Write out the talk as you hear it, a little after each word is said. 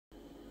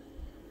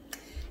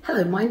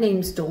Hello, my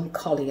name's Dawn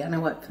Colley and I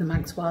work for the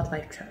Manx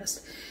Wildlife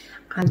Trust.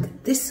 And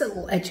this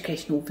little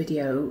educational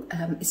video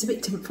is a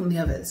bit different from the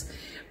others.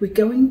 We're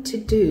going to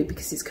do,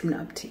 because it's coming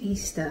up to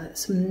Easter,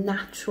 some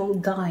natural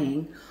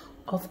dyeing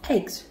of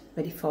eggs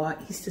ready for our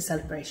Easter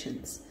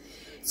celebrations.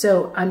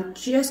 So I'm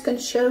just going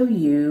to show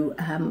you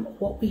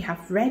what we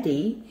have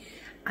ready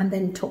and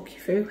then talk you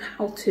through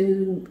how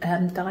to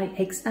dye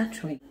eggs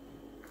naturally.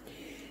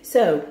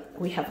 So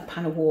we have a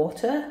pan of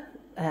water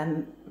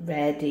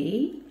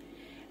ready.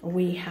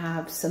 We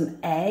have some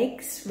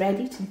eggs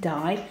ready to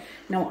dye.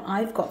 Now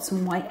I've got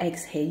some white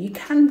eggs here. You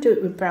can do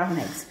it with brown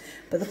eggs,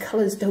 but the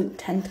colours don't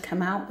tend to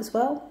come out as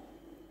well.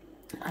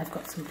 I've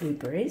got some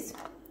blueberries.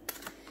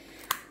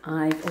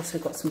 I've also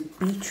got some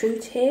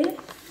beetroot here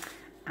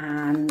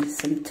and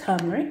some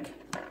turmeric,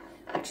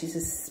 which is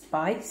a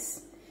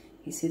spice.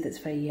 You see that's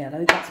very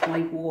yellow. That's my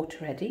water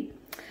ready.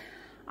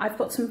 I've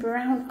got some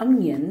brown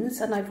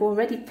onions and I've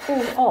already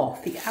pulled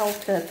off the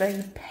outer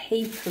very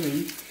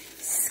papery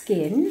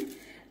skin,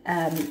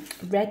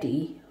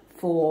 ready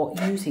for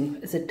using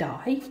as a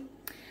dye.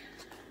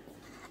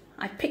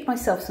 I picked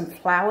myself some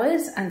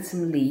flowers and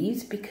some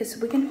leaves because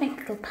we're going to make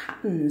little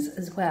patterns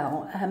as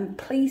well.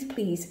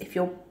 Please, if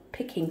you're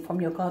picking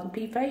from your garden,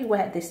 be very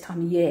aware at this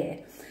time of year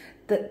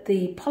that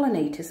the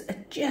pollinators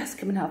are just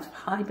coming out of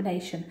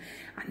hibernation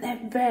and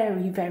they're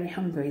very, very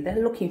hungry.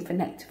 They're looking for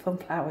nectar from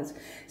flowers.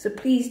 So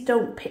please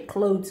don't pick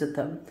loads of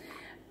them.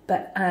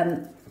 But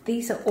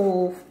these are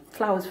all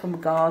flowers from a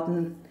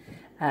garden.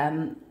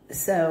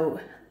 So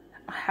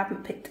I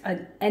haven't picked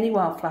any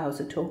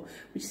wildflowers at all,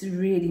 which is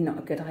really not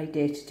a good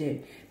idea to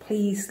do.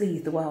 Please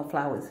leave the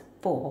wildflowers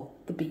for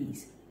the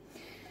bees.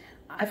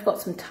 I've got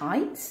some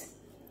tights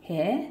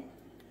here.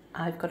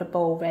 I've got a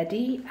bowl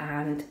ready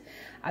and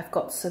I've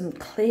got some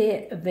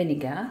clear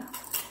vinegar,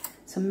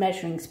 some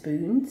measuring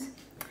spoons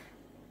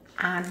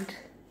and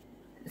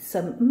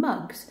some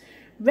mugs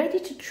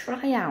ready to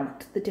try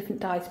out the different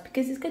dyes,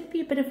 because it's going to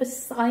be a bit of a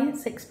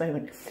science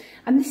experiment.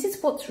 And this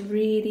is what's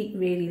really,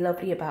 really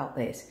lovely about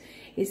this,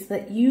 is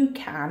that you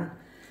can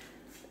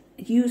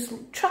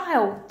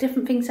trial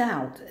different things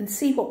out and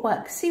see what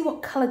works, see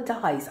what colour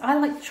dyes. I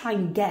like to try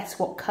and guess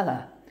what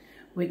colour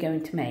we're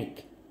going to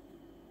make.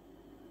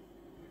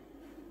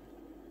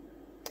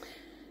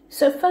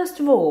 So first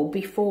of all,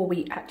 before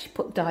we actually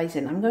put dyes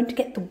in, I'm going to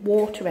get the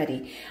water ready.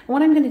 And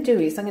what I'm going to do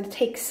is I'm going to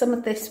take some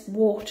of this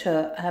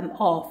water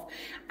off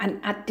and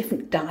add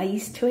different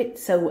dyes to it,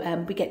 so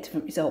we get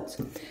different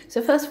results.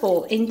 So first of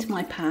all, into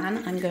my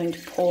pan, I'm going to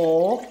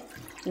pour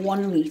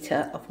 1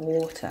 litre of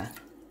water.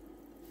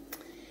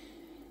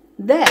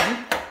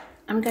 Then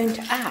I'm going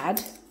to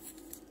add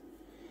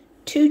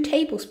 2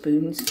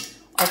 tablespoons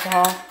of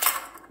our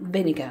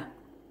vinegar.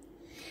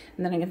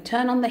 And then I'm going to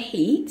turn on the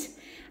heat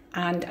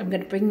and I'm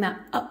going to bring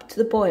that up to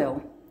the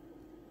boil.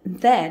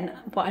 Then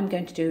what I'm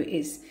going to do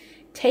is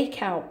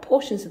take out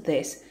portions of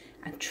this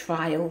and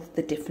trial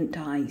the different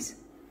dyes.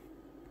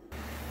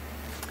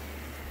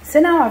 So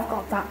now I've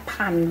got that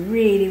pan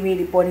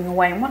really boiling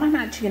away, and what I'm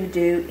actually going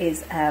to do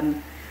is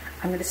I'm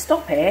going to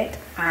stop it,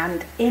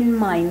 and in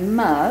my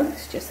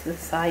mugs, just to the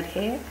side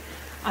here,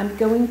 I'm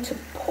going to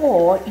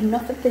pour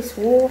enough of this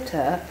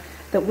water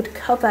that would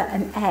cover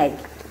an egg.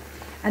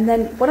 And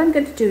then what I'm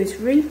going to do is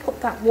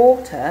re-put that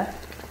water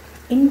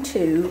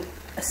into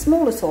a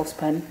smaller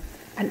saucepan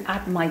and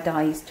add my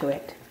dyes to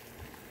it.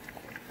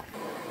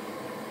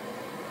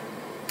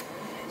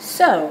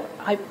 So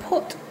I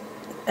put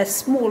a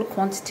smaller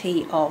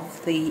quantity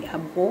of the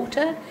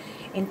water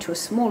into a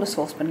smaller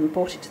saucepan and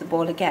brought it to the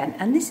boil again.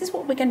 And this is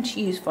what we're going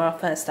to use for our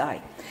first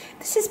dye.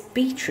 This is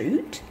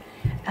beetroot.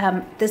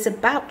 There's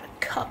about a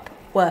cup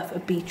worth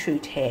of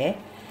beetroot here.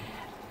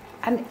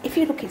 And if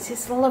you look,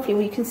 it's lovely.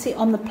 Well, you can see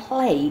on the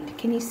plate,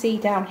 can you see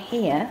down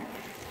here,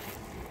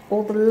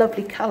 all the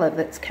lovely colour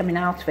that's coming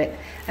out of it.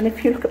 And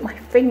if you look at my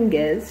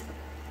fingers,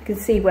 you can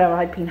see where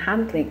I've been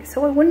handling.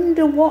 So I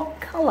wonder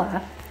what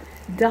colour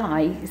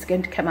dye is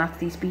going to come out of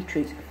these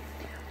beetroots.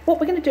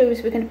 What we're going to do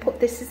is we're going to put,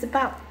 this is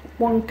about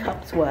 1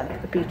 cup's worth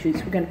of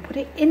beetroots. We're going to put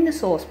it in the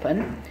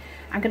saucepan.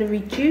 I'm going to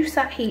reduce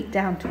that heat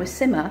down to a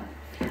simmer,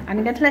 and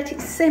I'm going to let it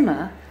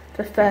simmer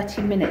for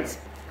 30 minutes.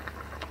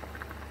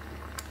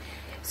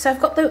 So I've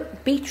got the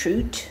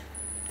beetroot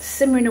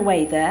simmering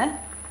away there.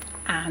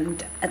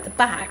 And at the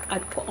back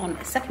I've put on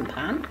a second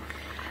pan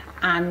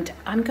and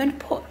I'm going to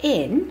put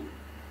in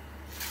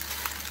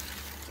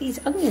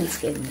these onion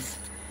skins.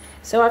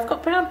 So I've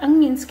got brown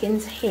onion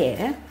skins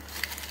here.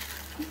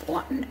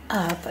 What on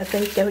earth are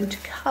they going to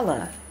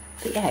colour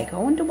the egg? I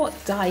wonder what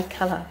dye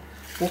colour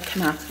will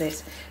come out of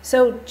this.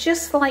 So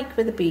just like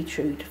with the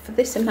beetroot, for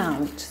this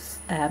amount,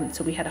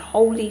 so we had a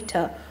whole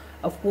litre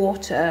of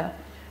water,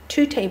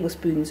 2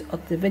 tablespoons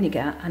of the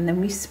vinegar, and then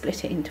we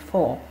split it into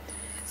 4.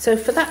 So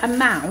for that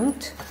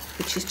amount,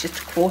 which is just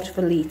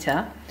 1/4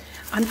 litre,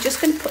 I'm just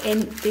going to put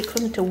in the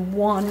equivalent to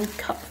 1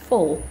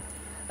 cupful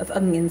of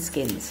onion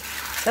skins.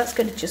 So that's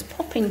going to just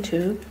pop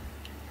into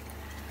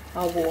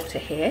our water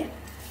here,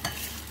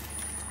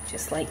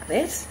 just like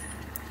this.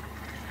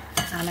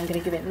 And I'm going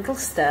to give it a little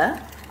stir.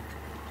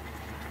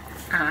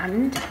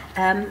 and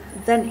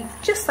then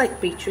just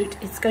like beetroot,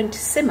 it's going to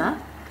simmer.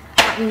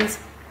 That means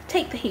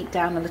take the heat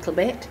down a little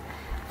bit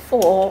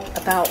for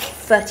about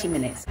 30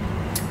 minutes.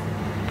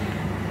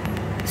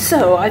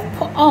 So I've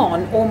put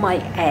on all my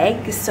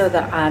eggs so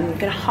that I'm going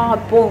to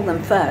hard boil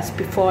them first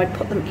before I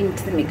put them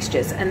into the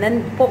mixtures, and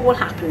then what will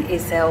happen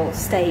is they'll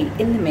stay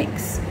in the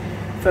mix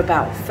for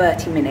about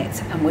 30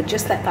 minutes, and we'll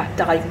just let that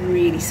dye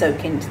really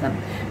soak into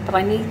them. But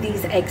I need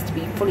these eggs to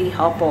be fully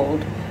hard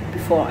boiled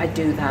before I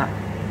do that.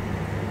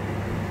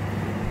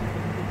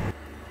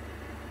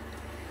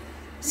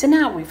 So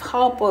now we've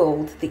hard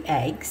boiled the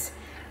eggs,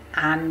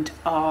 and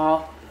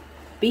our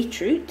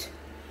beetroot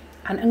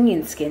and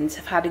onion skins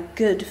have had a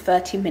good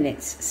 30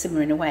 minutes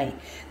simmering away.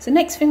 So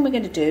next thing we're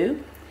going to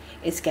do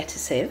is get a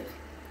sieve,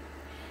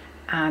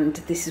 and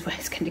this is where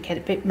it's going to get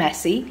a bit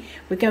messy.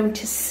 We're going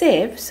to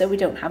sieve, so we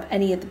don't have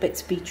any of the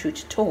bits of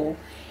beetroot at all,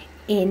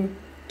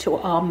 into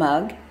our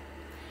mug,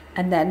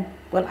 and then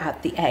we'll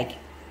add the egg.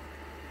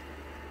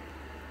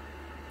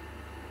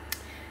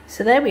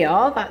 So there we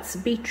are, that's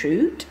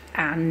beetroot,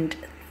 and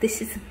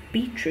this is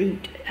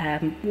beetroot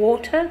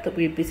water that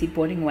we're busy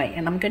boiling away,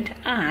 and I'm going to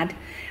add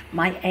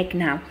my egg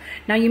now.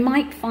 Now you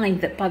might find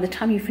that by the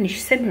time you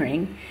finish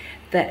simmering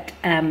that,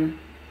 there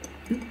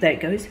it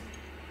goes,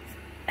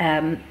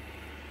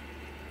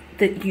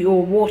 that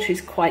your water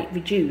is quite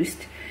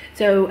reduced.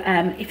 So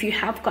if you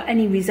have got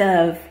any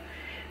reserve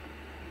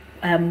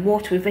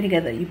water with vinegar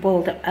that you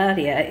boiled up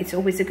earlier, it's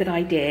always a good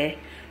idea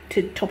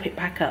to top it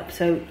back up.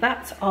 So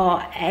that's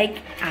our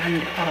egg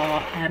and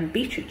our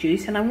beetroot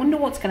juice, and I wonder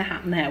what's going to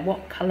happen there,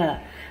 what colour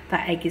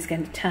that egg is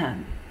going to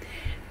turn.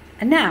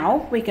 And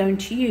now we're going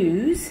to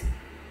use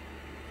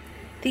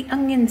the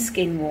onion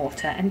skin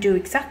water and do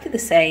exactly the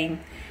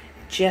same,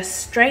 just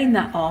strain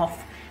that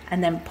off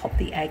and then pop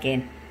the egg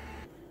in.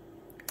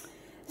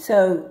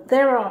 So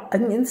there are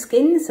onion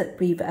skins that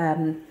we've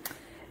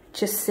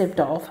just sieved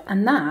off,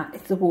 and that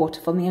is the water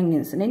from the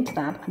onions, and into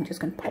that I'm just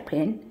going to pop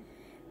in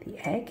the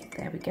egg.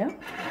 There we go.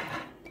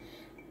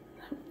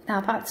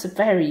 Now that's a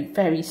very,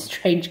 very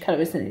strange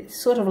colour, isn't it? It's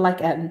sort of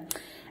like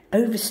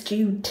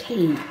over-stewed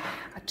tea.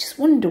 I just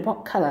wonder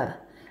what colour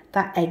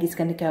that egg is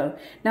going to go.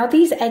 Now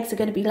these eggs are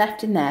going to be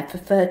left in there for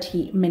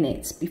 30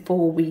 minutes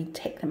before we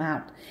take them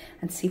out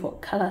and see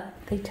what colour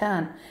they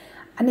turn.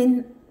 And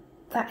in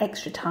that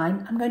extra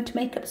time, I'm going to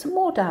make up some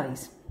more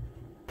dyes.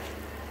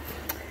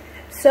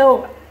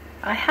 So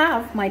I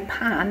have my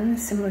pan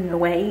simmering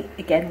away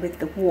again with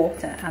the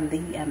water and the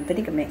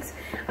vinegar mix.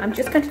 I'm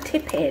just going to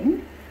tip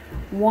in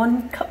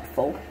 1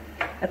 cupful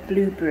of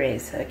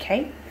blueberries,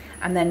 okay?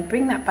 And then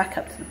bring that back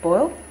up to the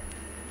boil.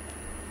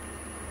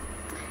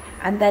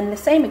 And then the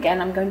same again,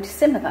 I'm going to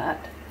simmer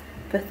that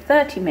for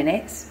 30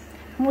 minutes,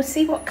 and we'll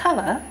see what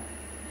colour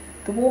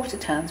the water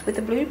turns with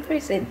the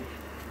blueberries in.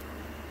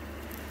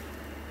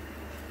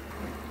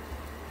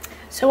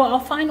 So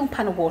our final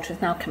pan of water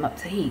has now come up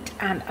to heat,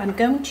 and I'm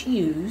going to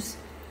use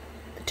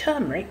the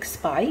turmeric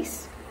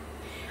spice.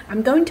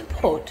 I'm going to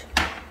put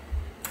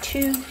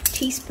 2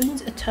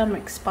 teaspoons of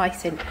turmeric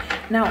spice in.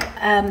 Now,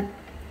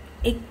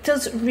 it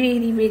does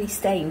really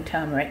stain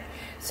turmeric,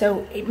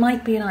 so it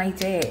might be an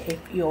idea if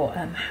you're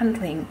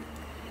handling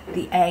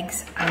the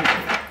eggs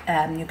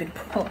and you're going to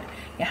put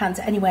your hands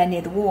anywhere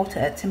near the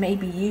water to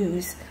maybe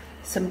use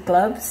some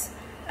gloves,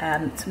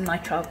 some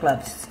nitrile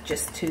gloves,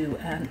 just to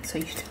so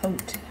you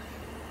don't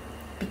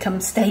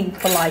become stained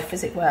for life,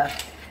 as it were.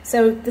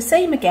 So the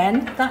same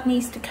again, that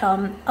needs to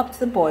come up to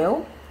the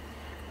boil,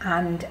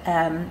 and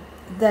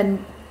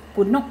then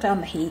we'll knock down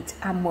the heat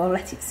and we'll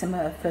let it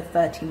simmer for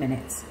 30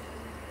 minutes.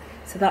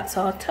 So that's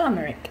our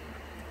turmeric.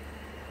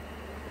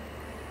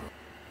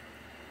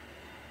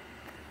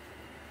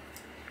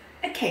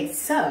 Okay,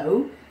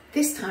 so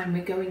this time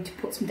we're going to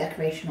put some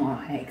decoration on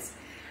our eggs,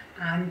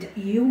 and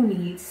you'll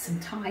need some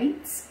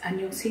tights, and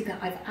you'll see that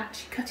I've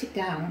actually cut it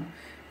down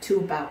to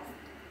about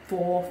 4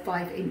 or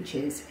 5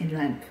 inches in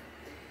length.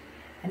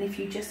 And if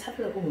you just have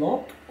a little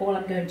look, all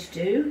I'm going to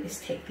do is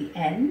take the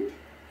end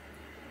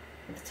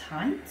of the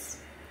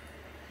tights,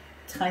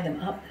 tie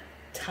them up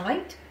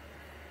tight,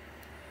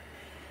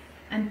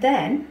 and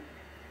then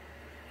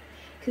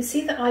you can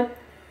see that I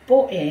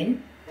brought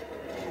in,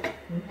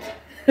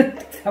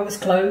 that was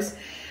close,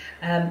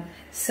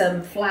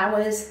 some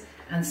flowers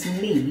and some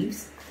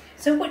leaves.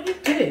 So what you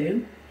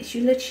do is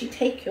you literally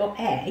take your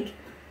egg.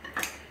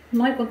 You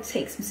might want to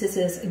take some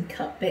scissors and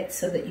cut bits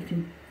so that you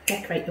can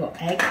decorate your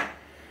egg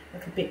a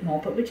little bit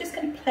more, but we're just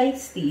going to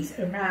place these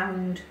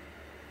around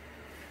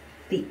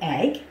the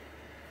egg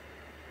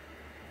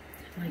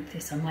like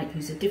this. I might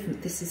use a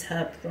different, this is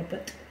Herb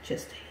Robert,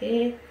 just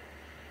here,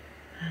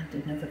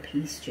 and another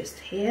piece just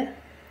here,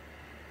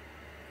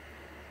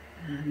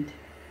 and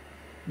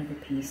another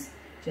piece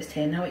just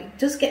here. Now it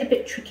does get a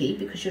bit tricky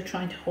because you're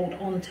trying to hold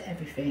on to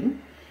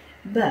everything,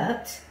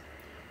 but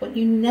what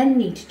you then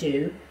need to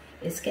do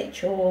is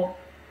get your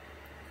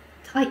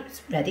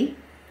tights ready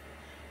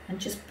and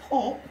just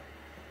pop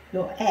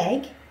your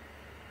egg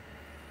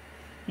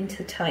into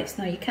the tights.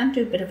 Now you can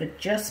do a bit of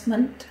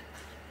adjustment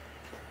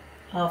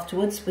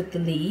afterwards with the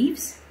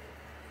leaves,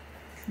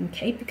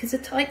 Okay, because the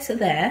tights are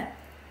there,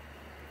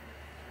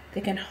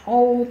 they can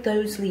hold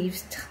those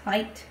leaves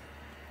tight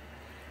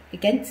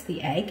against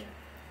the egg,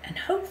 and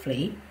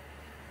hopefully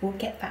we'll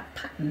get that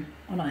pattern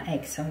on our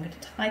egg. So I'm going to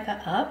tie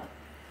that up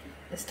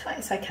as tight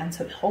as I can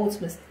so it holds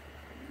them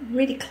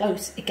really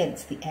close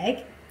against the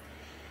egg.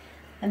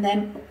 And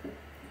then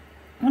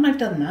when I've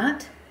done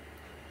that,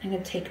 I'm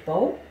going to take a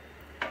bowl,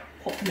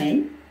 pop them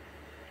in,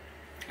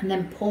 and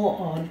then pour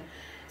on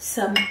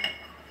some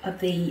of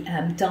the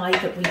dye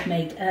that we've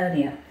made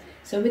earlier.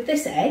 So with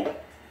this egg,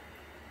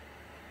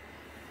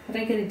 what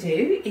I'm going to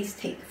do is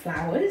take the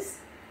flowers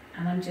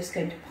and I'm just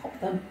going to pop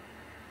them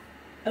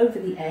over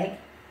the egg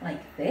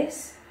like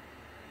this.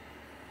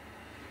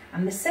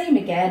 And the same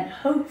again,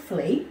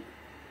 hopefully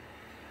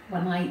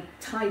when I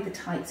tie the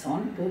tights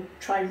on, we'll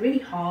try really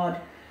hard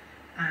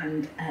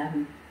and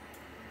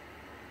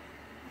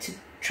to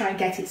try and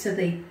get it so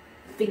the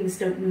things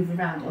don't move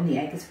around on the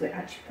egg as we're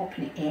actually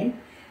popping it in.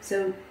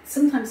 So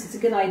sometimes it's a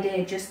good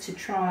idea just to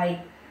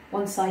try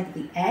one side of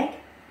the egg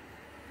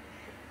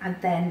and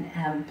then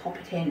pop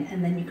it in,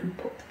 and then you can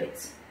put the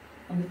bits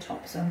on the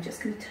top. So I'm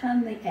just going to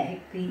turn the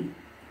egg, the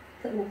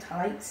little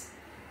tights,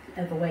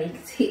 the other way. You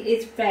can see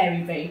it's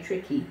very, very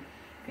tricky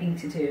thing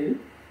to do.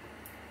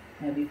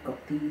 Now we've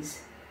got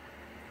these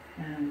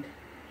around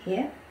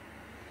here,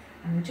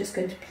 and we're just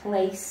going to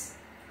place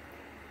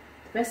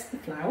the rest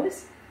of the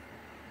flowers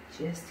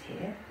just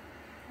here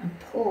and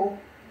pull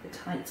the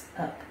tights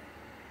up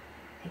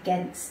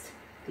against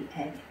the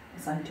egg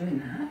as I'm doing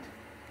that.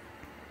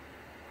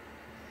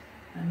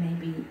 And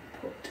maybe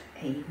put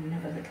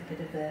another little bit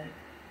of a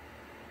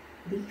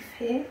leaf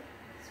here.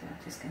 So I'm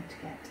just going to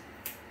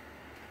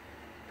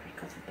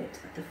break off a bit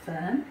of the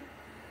fern.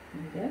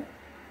 There we go.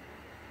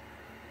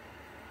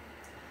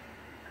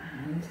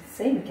 And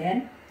same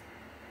again,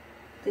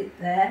 put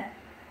it there,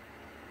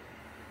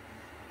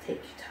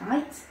 take your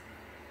tights,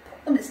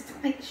 put them as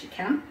tight as you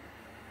can,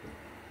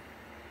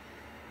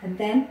 and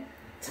then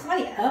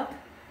tie it up.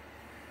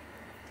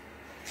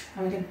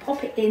 And we're going to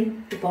pop it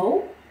in the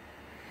bowl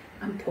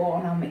and pour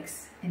on our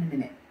mix in a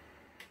minute.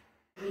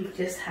 We've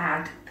just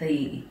had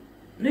the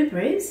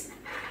blueberries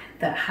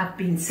that have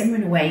been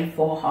simmering away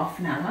for half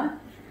an hour,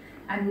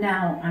 and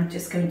now I'm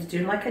just going to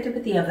do like I did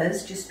with the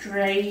others, just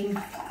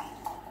drain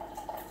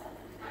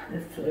the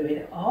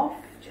fluid off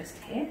just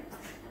here.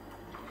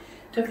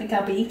 Don't think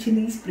I'll be eating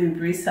these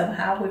blueberries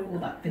somehow with all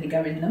that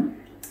vinegar in them.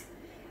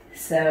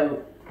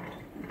 So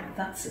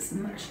that's as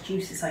much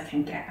juice as I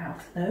can get out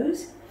of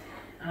those.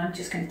 And I'm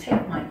just going to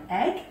take my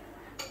egg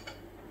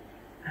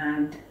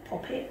and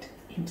pop it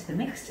into the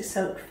mix to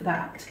soak for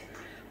that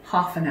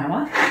half an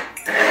hour.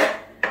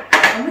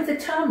 And with the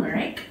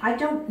turmeric, I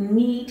don't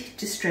need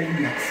to strain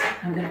this.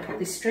 I'm going to put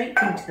this straight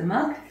into the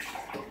mug.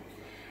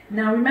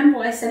 Now remember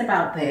what I said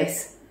about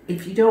this.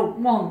 If you don't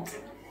want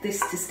this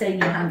to stain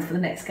your hands for the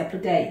next couple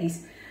of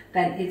days,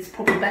 then it's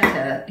probably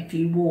better if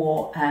you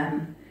wore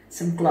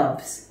some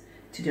gloves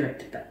to do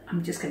it. But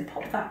I'm just going to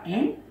pop that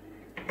in,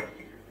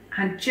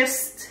 and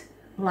just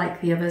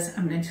like the others,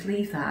 I'm going to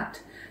leave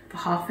that for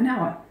half an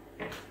hour.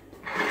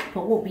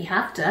 But what we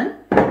have done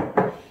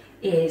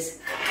is,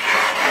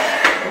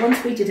 the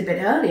ones we did a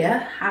bit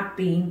earlier have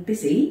been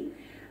busy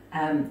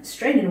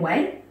straining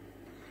away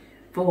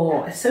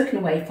soaking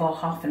away for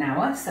half an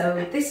hour.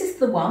 So this is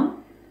the one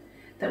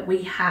that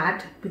we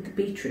had with the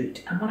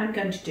beetroot, and what I'm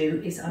going to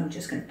do is I'm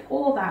just going to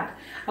pour that.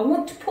 I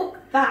want to put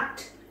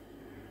that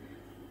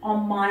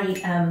on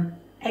my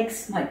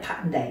eggs, my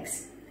patterned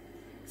eggs.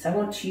 So I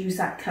want to use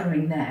that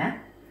colouring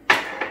there.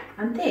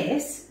 And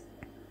this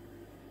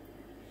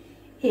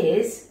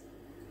is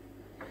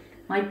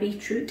my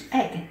beetroot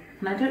egg.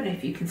 And I don't know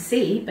if you can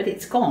see, but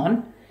it's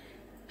gone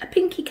a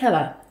pinky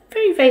colour.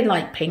 Very, very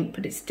light pink,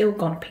 but it's still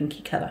gone a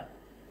pinky colour.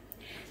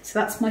 So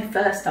that's my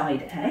first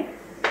eyed egg.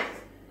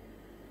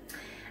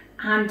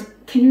 And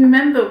can you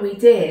remember we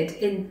did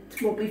in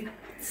what we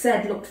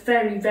said looked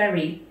very,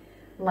 very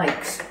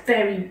like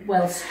very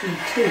well stewed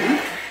too.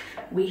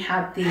 We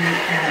had the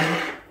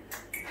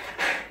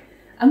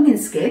onion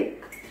skin.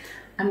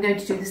 I'm going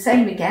to do the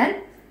same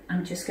again.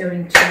 I'm just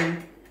going to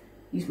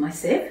use my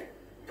sieve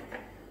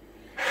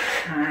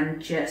and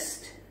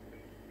just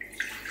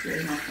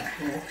drain off that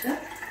water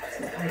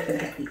so that I can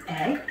get the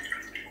egg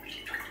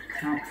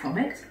out from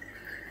it.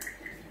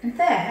 And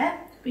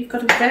there we've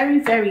got a very,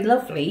 very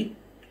lovely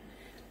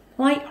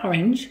light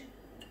orange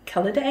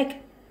coloured egg,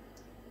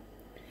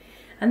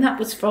 and that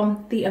was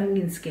from the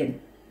onion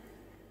skin.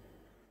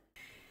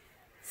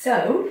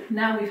 So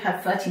now we've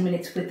had 30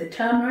 minutes with the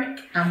turmeric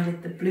and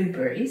with the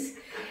blueberries.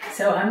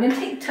 So I'm going to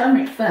take the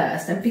turmeric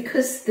first, and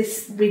because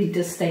this really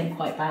does stain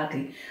quite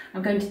badly,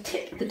 I'm going to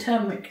tip the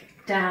turmeric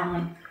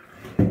down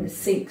the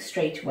sink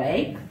straight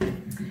away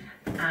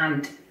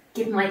and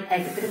give my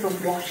egg a bit of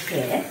a wash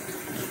here.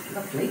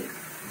 Lovely.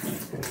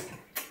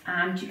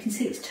 And you can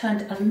see it's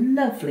turned a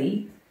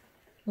lovely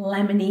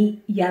lemony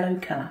yellow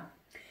colour.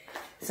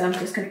 So I'm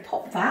just going to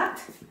pop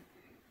that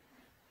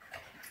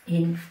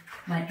in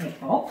my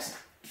egg box.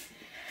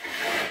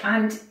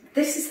 And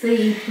this is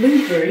the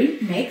blueberry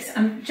mix.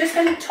 I'm just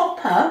going to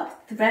top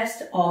up the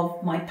rest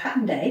of my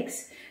patterned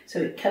eggs, so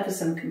it covers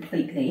them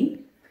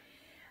completely.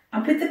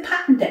 And with the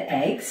patterned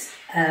eggs,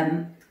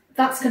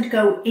 that's going to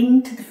go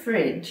into the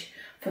fridge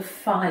for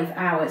 5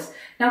 hours.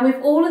 Now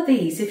with all of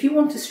these, if you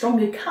want a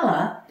stronger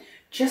colour,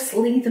 just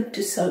leave them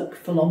to soak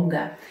for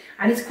longer.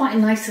 And it's quite a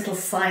nice little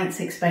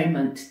science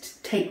experiment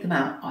to take them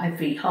out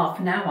every half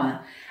an hour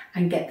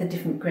and get the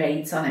different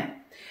grades on it.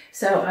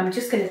 So I'm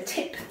just going to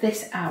tip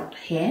this out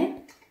here.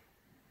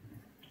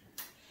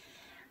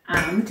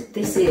 And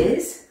this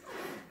is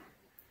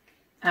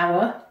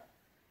our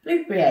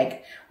blueberry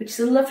egg, which is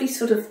a lovely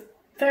sort of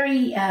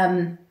very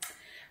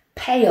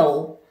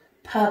pale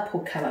purple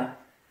colour.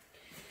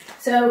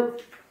 So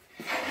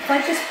if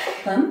I just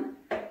put them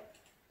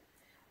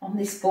on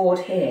this board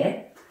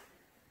here,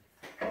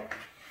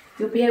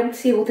 you'll be able to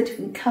see all the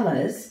different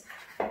colours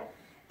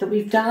that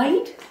we've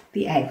dyed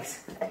the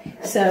eggs.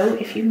 So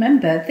if you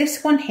remember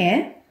this one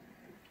here,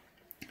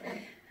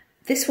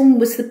 this one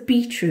was the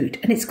beetroot,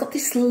 and it's got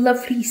this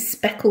lovely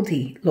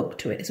speckledy look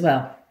to it as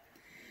well.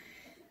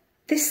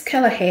 This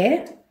colour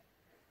here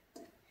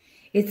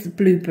is the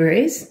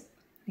blueberries,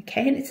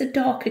 okay, and it's a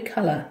darker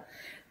colour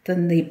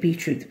than the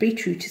beetroot. The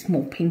beetroot is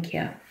more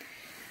pinkier.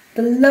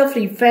 The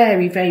lovely,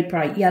 very, very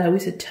bright yellow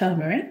is a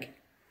turmeric,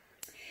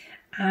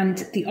 and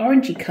the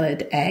orangey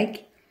coloured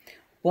egg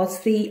was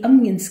the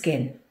onion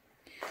skin.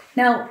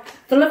 Now,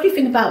 the lovely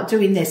thing about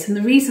doing this, and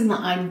the reason that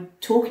I'm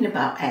talking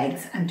about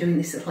eggs and doing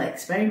this little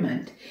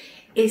experiment,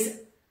 is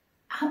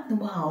out in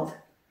the wild,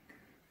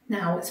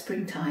 now at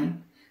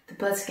springtime, the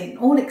birds are getting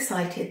all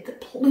excited. The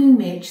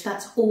plumage,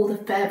 that's all the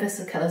feathers,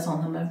 the colours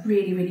on them are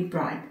really, really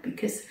bright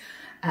because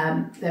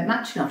they're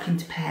matching up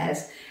into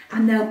pairs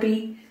and they'll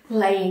be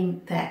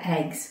laying their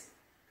eggs.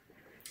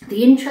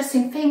 The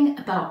interesting thing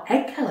about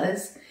egg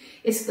colours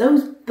is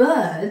those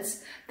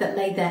birds that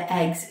lay their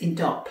eggs in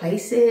dark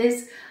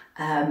places,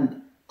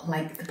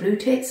 like the blue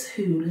tits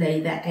who lay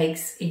their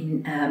eggs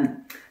in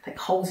like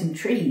holes in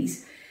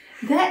trees,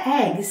 their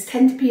eggs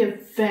tend to be a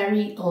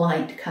very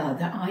light colour.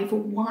 They're either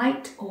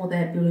white or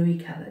they're bluey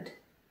coloured.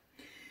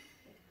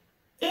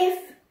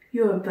 If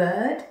you're a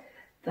bird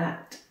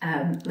that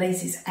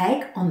lays its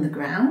egg on the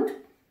ground,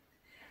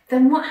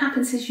 then what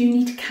happens is you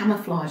need to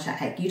camouflage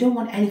that egg. You don't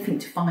want anything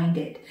to find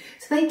it.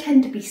 So they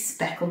tend to be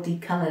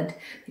speckledy coloured.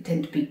 They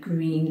tend to be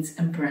greens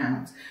and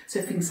browns.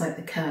 So things like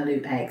the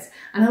curlew eggs.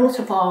 And a lot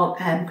of our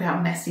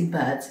ground nesting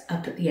birds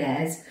up at the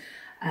airs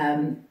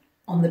on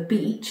the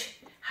beach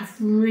have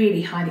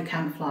really highly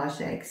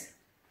camouflaged eggs.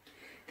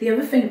 The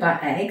other thing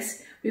about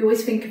eggs, we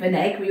always think of an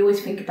egg, we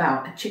always think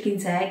about a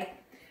chicken's egg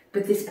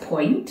with this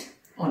point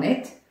on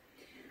it.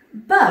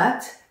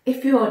 But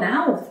if you're an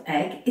owl's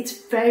egg,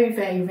 it's very,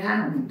 very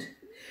round.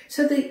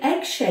 So the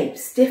egg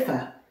shapes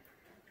differ.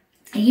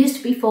 It used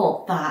to be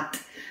thought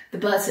that the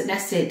birds that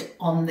nested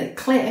on the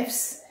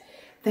cliffs,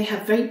 they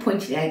have very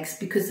pointed eggs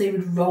because they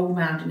would roll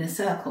around in a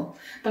circle.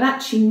 But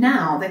actually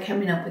now they're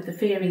coming up with the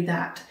theory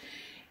that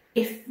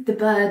if the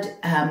bird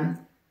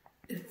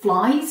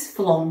flies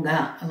for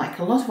longer, like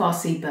a lot of our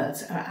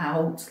seabirds are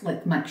owls,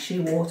 like the Manx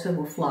shearwater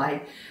will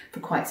fly for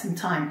quite some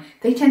time,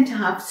 they tend to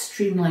have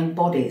streamlined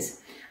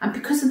bodies. And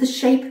because of the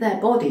shape of their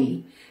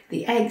body,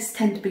 the eggs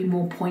tend to be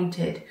more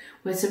pointed,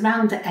 whereas the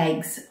rounder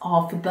eggs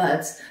are for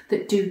birds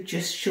that do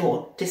just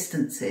short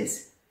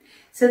distances.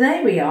 So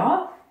there we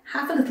are.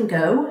 Have a little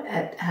go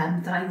at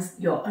dyeing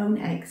your own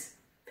eggs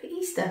for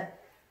Easter.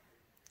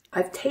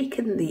 I've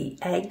taken the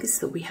eggs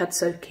that we had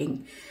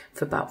soaking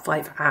for about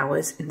 5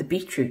 hours in the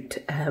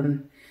beetroot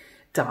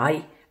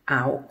dye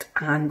out,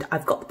 and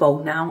I've got the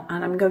bowl now,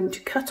 and I'm going to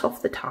cut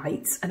off the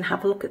tights and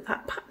have a look at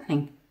that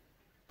patterning.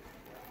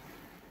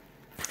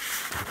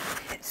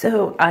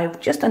 So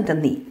I've just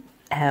undone the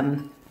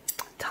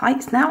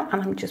tights now,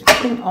 and I'm just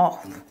pulling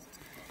off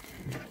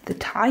the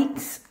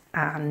tights,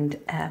 and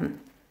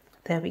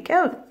there we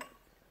go.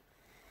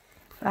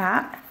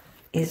 That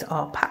is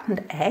our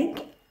patterned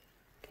egg.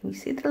 Can you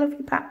see the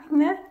lovely patterning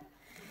there?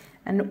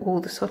 And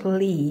all the sort of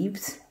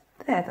leaves.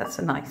 There, that's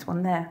a nice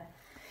one there.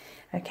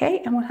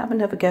 Okay, and we'll have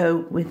another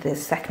go with the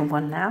second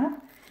one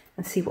now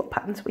and see what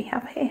patterns we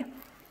have here.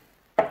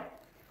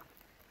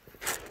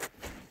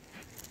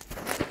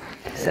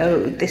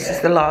 So this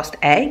is the last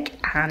egg,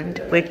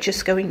 and we're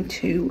just going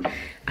to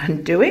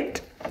undo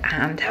it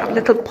and have a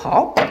little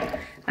pop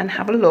and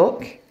have a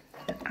look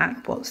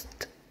at what's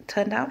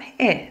turned out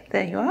here.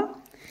 There you are.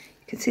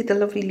 You can see the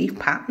lovely leaf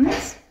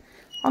patterns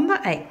on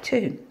that egg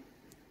too.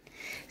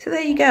 So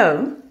there you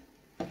go.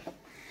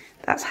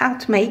 That's how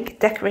to make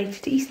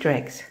decorated Easter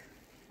eggs.